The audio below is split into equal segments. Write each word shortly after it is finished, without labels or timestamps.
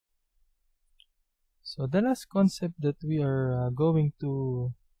So the last concept that we are going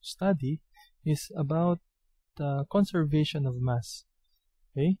to study is about conservation of mass.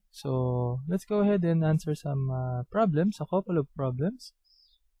 Okay, so let's go ahead and answer some problems, a couple of problems.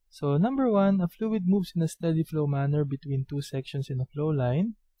 So number one, a fluid moves in a steady flow manner between two sections in a flow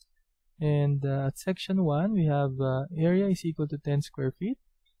line. And at section 1, we have area is equal to 10 square feet.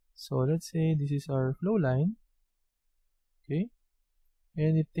 So let's say this is our flow line. Okay,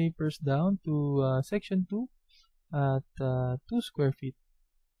 and it tapers down to section 2 at 2 square feet.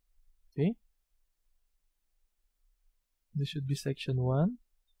 Okay, this should be section 1,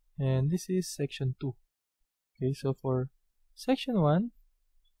 and this is section 2. Okay, so for section 1,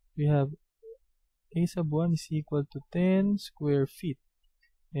 we have A sub 1 is equal to 10 square feet,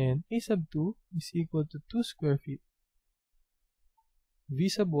 and A sub 2 is equal to 2 square feet. V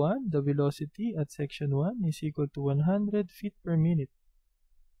sub 1, the velocity at section 1, is equal to 100 feet per minute.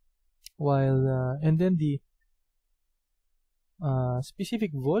 While, and then the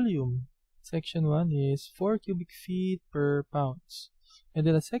specific volume, section 1 is 4 cubic feet per pounds. And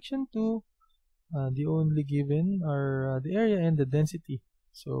then at section 2, the only given are the area and the density.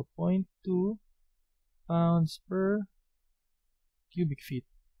 So 0.2 pounds per cubic feet.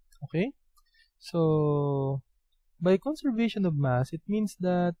 Okay? So by conservation of mass, it means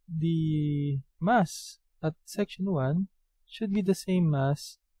that the mass at section 1 should be the same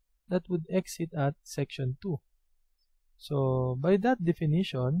mass that would exit at section 2. So by that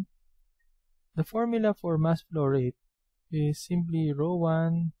definition, the formula for mass flow rate is simply rho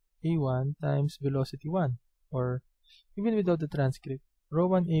 1 A1 times velocity 1, or even without the transcript, rho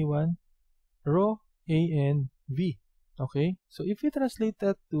 1 A1, rho A and V. Okay, so if we translate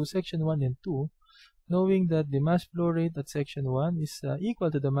that to section 1 and 2, knowing that the mass flow rate at section 1 is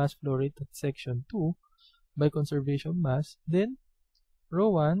equal to the mass flow rate at section 2 by conservation of mass, then rho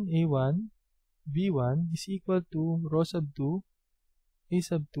 1 A1 V1 is equal to rho sub 2 A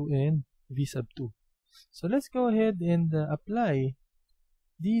sub 2 and V sub 2. So let's go ahead and apply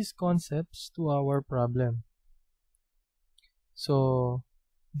these concepts to our problem. So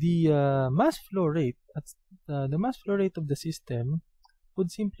the mass flow rate the mass flow rate of the system would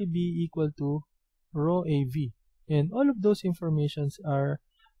simply be equal to rho AV, and all of those informations are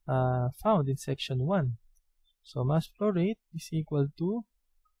found in section 1. So mass flow rate is equal to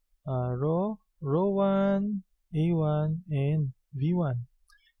rho 1 A1 and V1.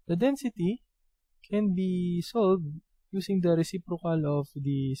 The density can be solved using the reciprocal of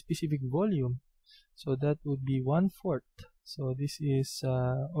the specific volume. So that would be 1/4. So this is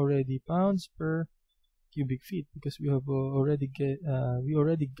already pounds per cubic feet, because we have already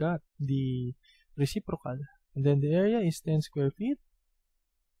got the reciprocal. And then the area is 10 square feet.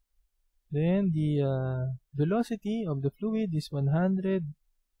 Then the velocity of the fluid is 100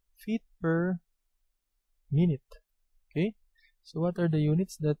 feet per minute. Okay, so what are the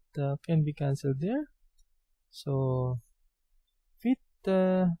units that can be cancelled there? So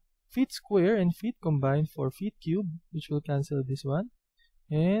feet square and feet combined for feet cube, which will cancel this one,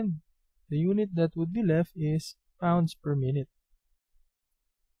 and the unit that would be left is pounds per minute.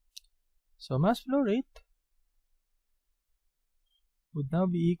 So mass flow rate would now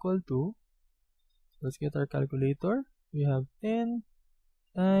be equal to, let's get our calculator. We have 10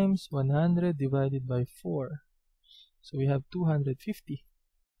 times 100 divided by 4. So we have 250.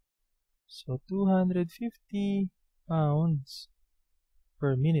 So 250 pounds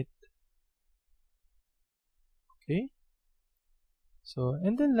per minute. Okay. So,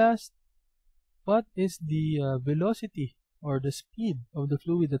 and then last, what is the velocity or the speed of the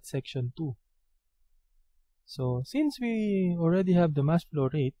fluid at section 2? So since we already have the mass flow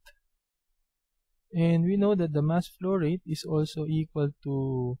rate, and we know that the mass flow rate is also equal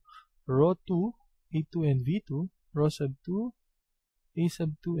to rho 2 A2 and V2, rho sub 2 A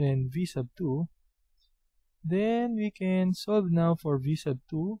sub 2 and V sub 2, then we can solve now for V sub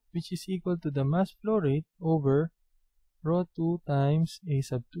 2, which is equal to the mass flow rate over rho 2 times A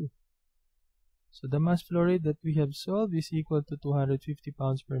sub 2. So the mass flow rate that we have solved is equal to 250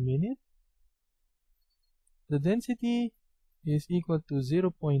 pounds per minute. The density is equal to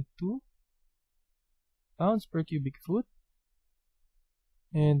 0.2 pounds per cubic foot,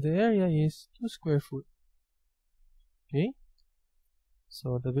 and the area is 2 square foot. Okay,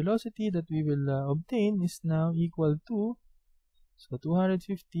 so the velocity that we will obtain is now equal to, so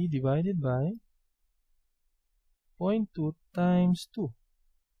 250 divided by 0.2 times 2.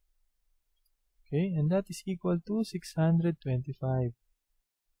 Okay, and that is equal to 625.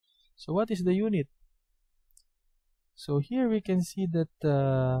 So what is the unit? So here we can see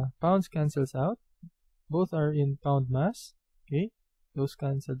that pounds cancels out. Both are in pound mass. Okay, those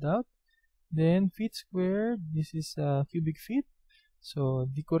cancelled out. Then feet squared, this is cubic feet. So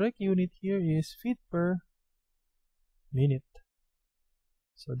the correct unit here is feet per minute.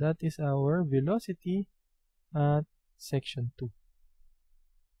 So that is our velocity at section 2.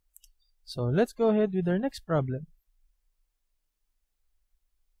 So let's go ahead with our next problem.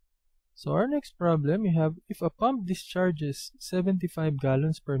 So our next problem, you have if a pump discharges 75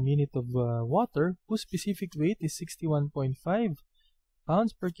 gallons per minute of water whose specific weight is 61.5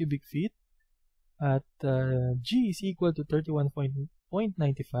 pounds per cubic feet at G is equal to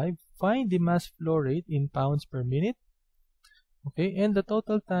 31.95, find the mass flow rate in pounds per minute. Okay, and the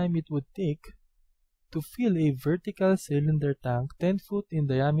total time it would take to fill a vertical cylinder tank 10 feet in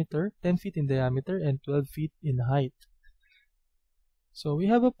diameter and 12 feet in height. So we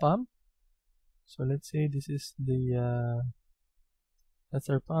have a pump. So let's say this is the that's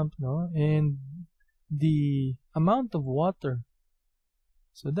our pump, no? And the amount of water,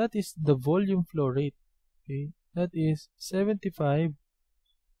 so that is the volume flow rate. Okay, that is 75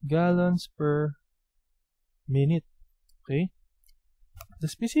 gallons per minute. Okay, the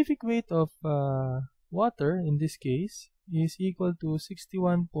specific weight of water in this case is equal to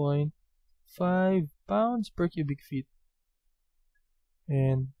 61.5 pounds per cubic feet,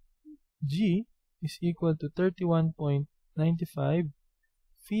 and G is equal to 31.95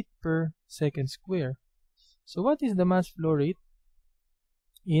 feet per second square. So what is the mass flow rate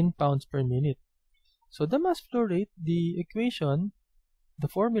in pounds per minute? So the mass flow rate, the equation, the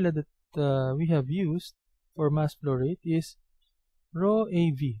formula that we have used for mass flow rate is rho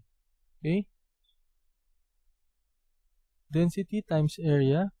AV. Okay, density times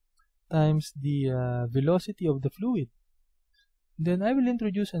area times the velocity of the fluid. Then I will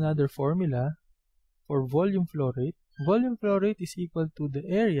introduce another formula for volume flow rate. Volume flow rate is equal to the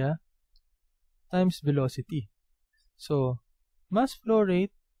area times velocity. So mass flow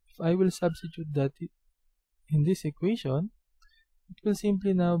rate, if I will substitute that in this equation, it will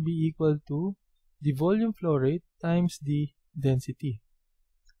simply now be equal to the volume flow rate times the density.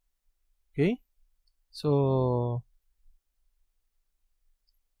 Okay, so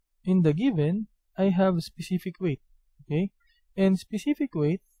in the given, I have specific weight. Okay, and specific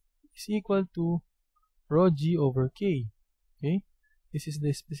weight is equal to rho G over K. Okay, this is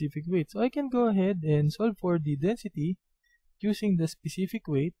the specific weight. So I can go ahead and solve for the density using the specific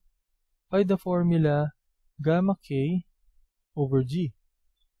weight by the formula gamma K over G.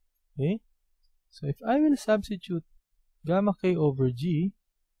 Okay, so if I will substitute gamma K over G,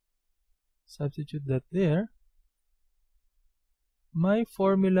 substitute that there, my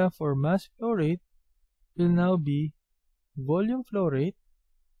formula for mass flow rate will now be volume flow rate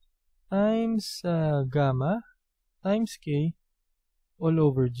times gamma times K all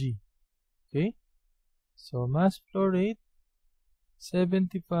over G. Okay, so mass flow rate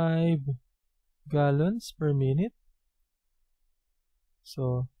 75 gallons per minute.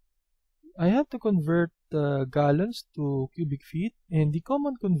 So I have to convert gallons to cubic feet, and the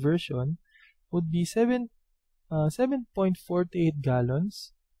common conversion would be 7.48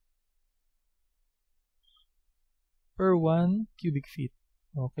 gallons per 1 cubic feet.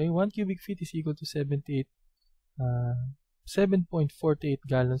 Okay, 1 cubic feet is equal to 7.48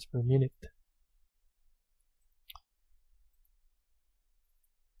 gallons per minute.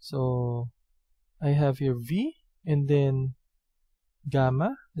 So I have here V and then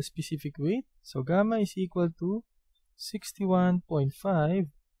gamma, the specific weight. So gamma is equal to 61.5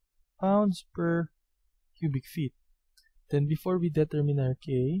 pounds per cubic feet. Then before we determine our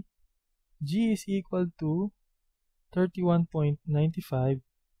K, G is equal to 31.95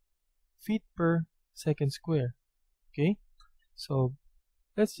 feet per second square. Okay, so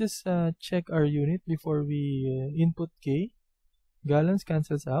let's just check our unit before we input K. Gallons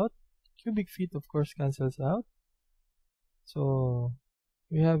cancels out, cubic feet of course cancels out. So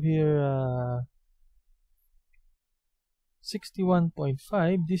we have here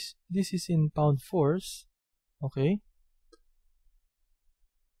 61.5. This is in pound force. Okay,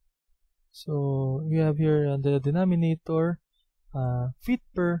 so we have here the denominator feet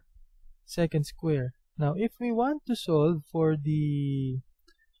per second square. Now if we want to solve for the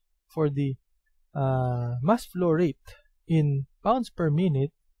mass flow rate in pounds per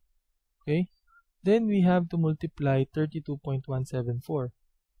minute, okay, then we have to multiply 32.174.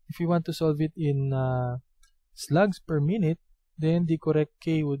 If we want to solve it in slugs per minute, then the correct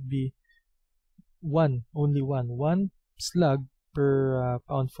K would be only one slug per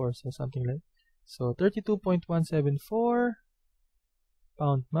pound force or something like. So 32.174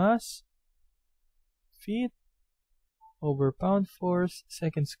 pound mass feet over pound force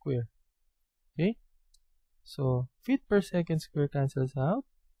second square. Okay, so feet per second square cancels out.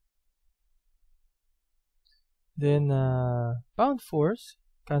 Then pound force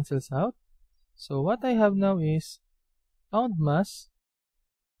cancels out. So what I have now is pound mass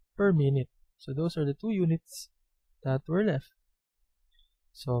per minute. So those are the two units that were left.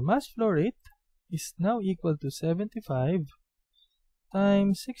 So mass flow rate is now equal to 75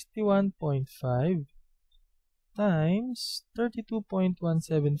 times 61.5 times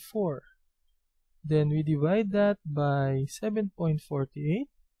 32.174. Then we divide that by 7.48.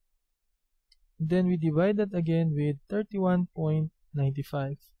 Then we divide that again with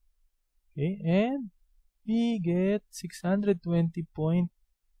 31.95. Okay, and we get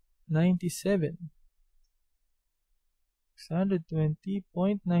 620.97.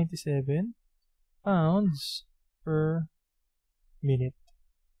 620.97 pounds per minute.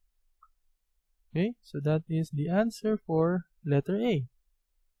 Okay, so that is the answer for letter A.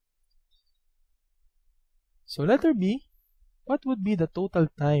 So letter B, what would be the total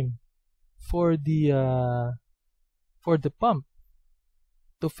time for the pump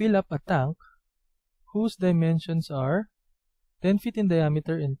to fill up a tank whose dimensions are 10 feet in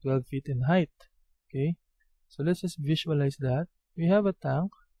diameter and 12 feet in height? Okay, so let's just visualize that. We have a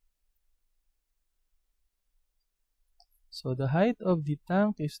tank. So the height of the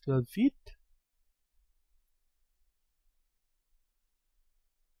tank is 12 feet.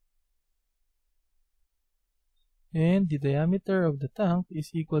 And the diameter of the tank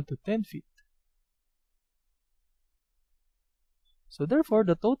is equal to 10 feet. So therefore,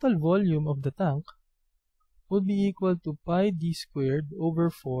 the total volume of the tank would be equal to pi d squared over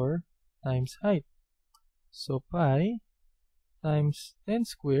 4 times height. So pi times 10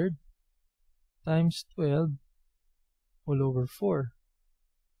 squared times 12 all over 4.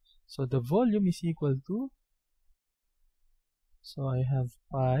 So the volume is equal to, so I have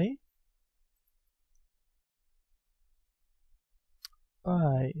pi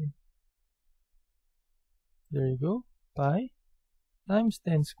there you go, pi times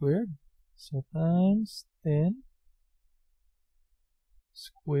 10 squared, so times 10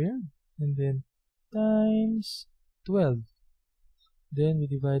 squared, and then times 12, then we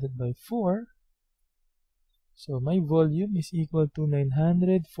divide it by 4. So my volume is equal to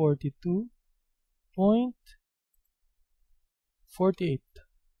 942.48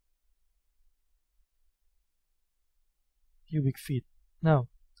 cubic feet. Now,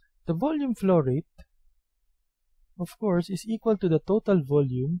 the volume flow rate, of course, is equal to the total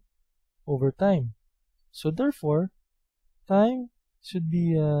volume over time. So therefore, time should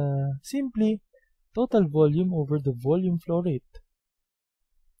be simply total volume over the volume flow rate.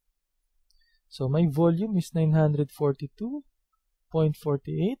 So my volume is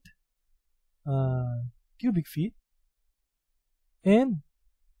 942.48 cubic feet, and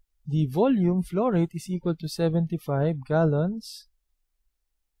the volume flow rate is equal to 75 gallons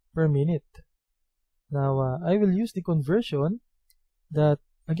per minute. Now I will use the conversion that,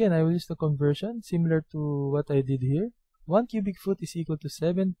 again, I will use the conversion similar to what I did here. 1 cubic foot is equal to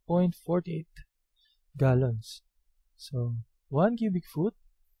 7.48 gallons. So 1 cubic foot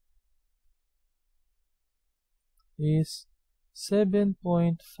is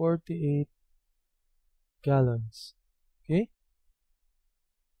 7.48 gallons. Okay,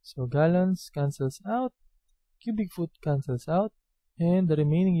 so gallons cancels out, cubic foot cancels out, and the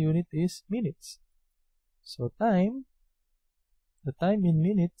remaining unit is minutes. So the time in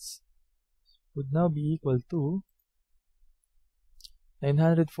minutes would now be equal to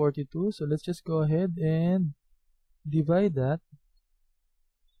 942. So let's just go ahead and divide that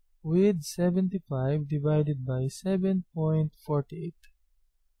with 75 divided by 7.48.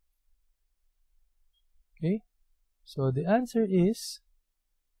 Okay, so the answer is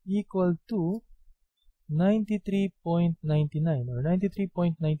equal to 93.99 or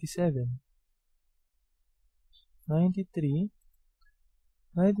 93.97.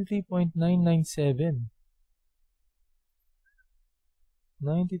 93.997.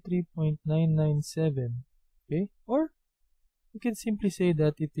 93.997. Okay, or you can simply say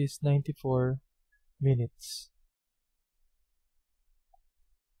that it is 94 minutes.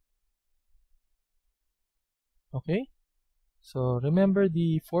 Okay, so remember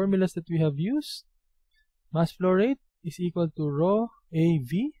the formulas that we have used. Mass flow rate is equal to rho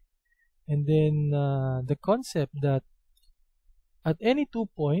AV, and then the concept that at any 2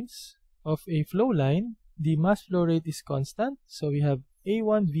 points of a flow line, the mass flow rate is constant. So we have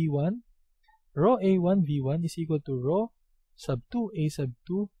A1 V1, rho A1 V1 is equal to rho sub 2 A sub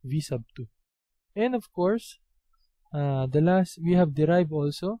 2 V sub 2. And of course, we have derived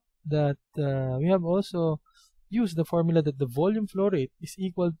also that we have also used the formula that the volume flow rate is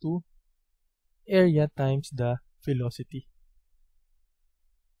equal to area times the velocity.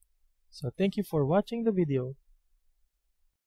 So thank you for watching the video.